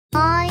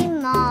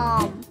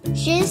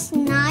She's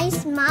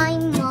nice, my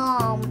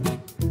mom.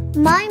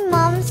 My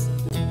mom's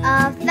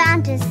a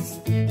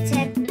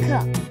fantastic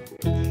cook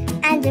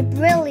and a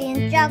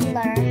brilliant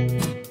juggler.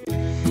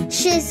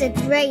 She's a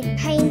great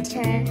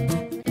painter.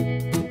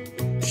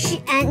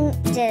 She and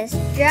the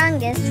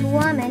strongest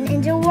woman in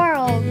the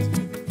world.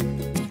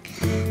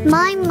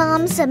 My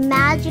mom's a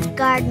magic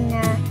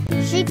gardener.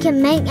 She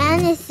can make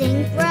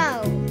anything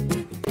grow.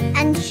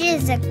 And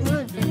she's a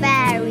good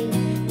fairy.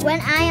 When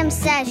I am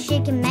sad, she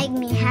can make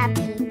me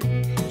happy.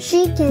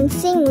 She can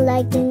sing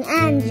like an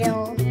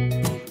angel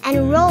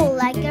and roll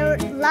like a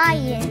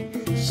lion.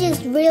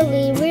 She's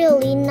really,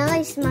 really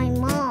nice, my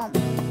mom.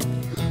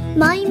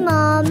 My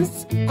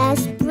mom's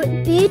as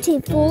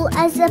beautiful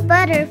as a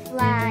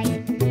butterfly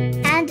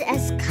and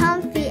as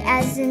comfy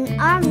as an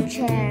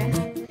armchair.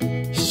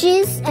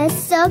 She's as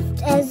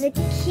soft as a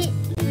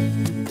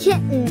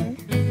kitten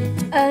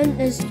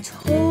and as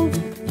tough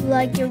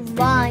like a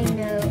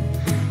rhino.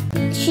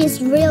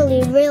 She's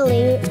really,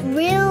 really,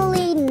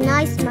 really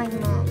nice, my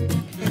mom.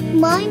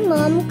 My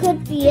mom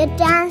could be a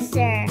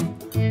dancer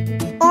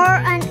or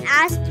an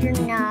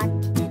astronaut.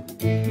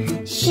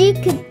 She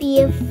could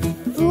be a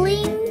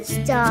film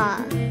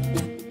star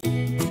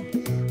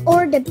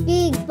or the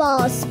big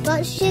boss,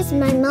 but she's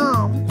my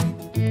mom.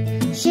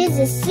 She's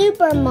a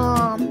super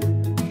mom,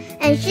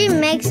 and she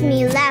makes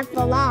me laugh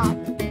a lot.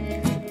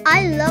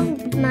 I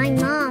love my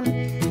mom,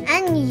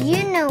 and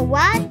you know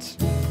what?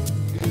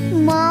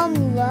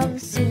 Mom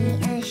loves me,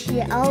 and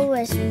she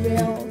always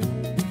will.